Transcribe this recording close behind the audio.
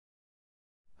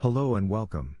Hello and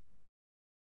welcome.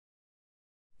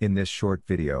 In this short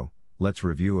video, let's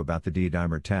review about the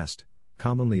D-dimer test,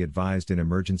 commonly advised in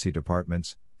emergency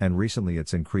departments, and recently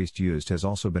its increased use has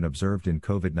also been observed in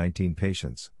COVID-19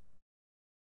 patients.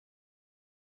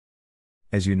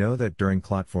 As you know that during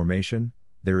clot formation,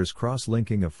 there is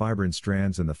cross-linking of fibrin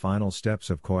strands in the final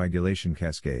steps of coagulation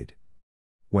cascade.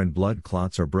 When blood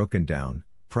clots are broken down,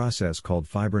 process called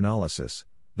fibrinolysis,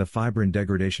 the fibrin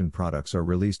degradation products are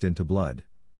released into blood.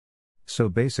 So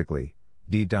basically,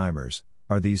 D-dimers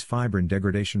are these fibrin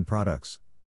degradation products.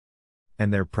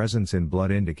 And their presence in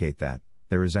blood indicate that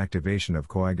there is activation of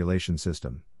coagulation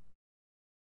system.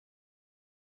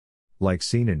 Like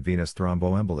seen in venous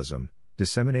thromboembolism,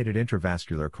 disseminated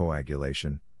intravascular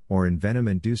coagulation, or in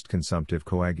venom-induced consumptive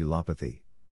coagulopathy.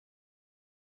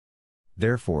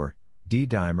 Therefore,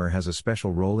 D-dimer has a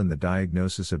special role in the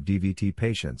diagnosis of DVT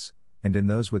patients, and in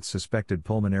those with suspected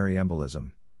pulmonary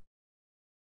embolism.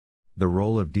 The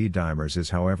role of D-dimers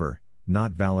is, however,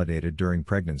 not validated during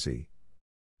pregnancy.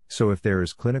 So if there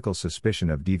is clinical suspicion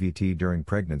of DVT during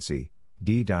pregnancy,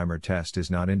 D-dimer test is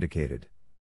not indicated.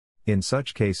 In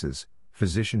such cases,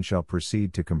 physician shall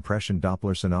proceed to compression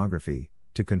Doppler sonography,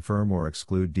 to confirm or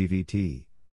exclude DVT.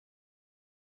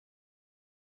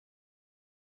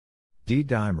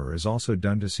 D-dimer is also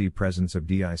done to see presence of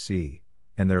DIC,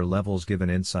 and their levels give an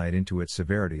insight into its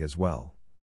severity as well.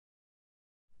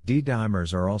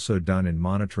 D-dimers are also done in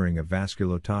monitoring of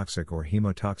vasculotoxic or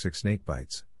hemotoxic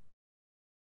snakebites.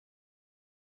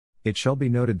 It shall be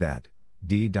noted that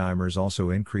D-dimers also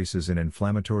increases in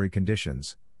inflammatory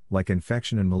conditions, like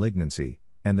infection and malignancy,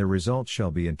 and the results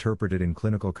shall be interpreted in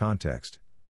clinical context.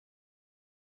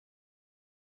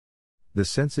 The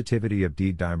sensitivity of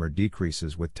D-dimer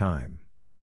decreases with time.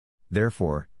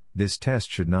 Therefore, this test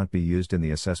should not be used in the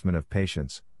assessment of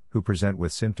patients who present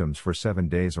with symptoms for 7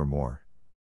 days or more.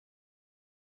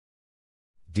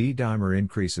 D-dimer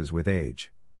increases with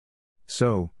age.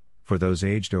 So, for those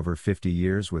aged over 50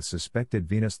 years with suspected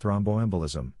venous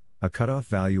thromboembolism, a cutoff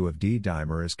value of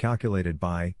D-dimer is calculated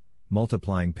by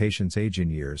multiplying patient's age in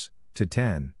years to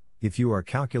 10, if you are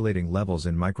calculating levels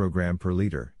in microgram per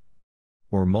liter.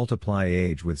 Or multiply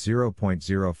age with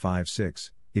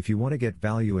 0.056, if you want to get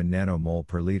value in nanomole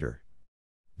per liter.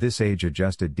 This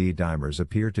age-adjusted D-dimers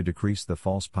appear to decrease the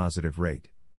false positive rate.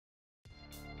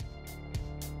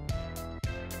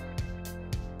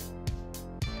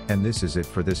 And this is it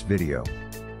for this video.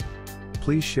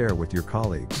 Please share with your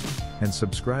colleagues, and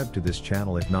subscribe to this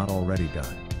channel if not already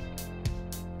done.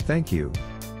 Thank you.